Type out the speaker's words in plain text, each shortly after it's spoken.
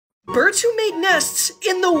Birds who made nests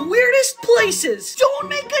in the weirdest places. Don't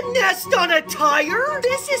make a nest on a tire.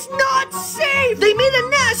 This is not safe. They made a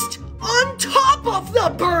nest on top of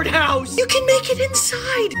the birdhouse. You can make it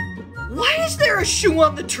inside. Why is there a shoe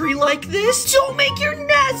on the tree like this? Don't make your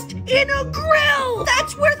nest in a grill.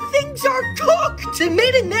 That's where things are cooked. They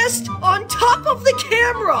made a nest on top of the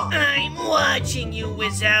camera. I'm watching you,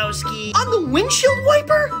 Wazowski. On the windshield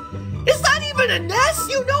wiper? Is that even a nest?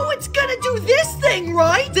 You know it's gonna do this thing,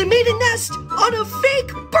 right? They made a nest on a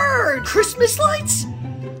fake bird. Christmas lights?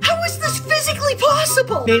 How is this physically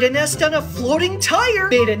possible? Made a nest on a floating tire.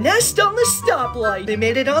 Made a nest on the stoplight. They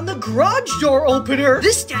made it on the garage door opener.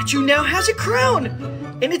 This statue now has a crown.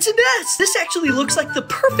 And it's a nest. This actually looks like the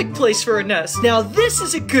perfect place for a nest. Now this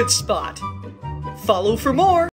is a good spot. Follow for more.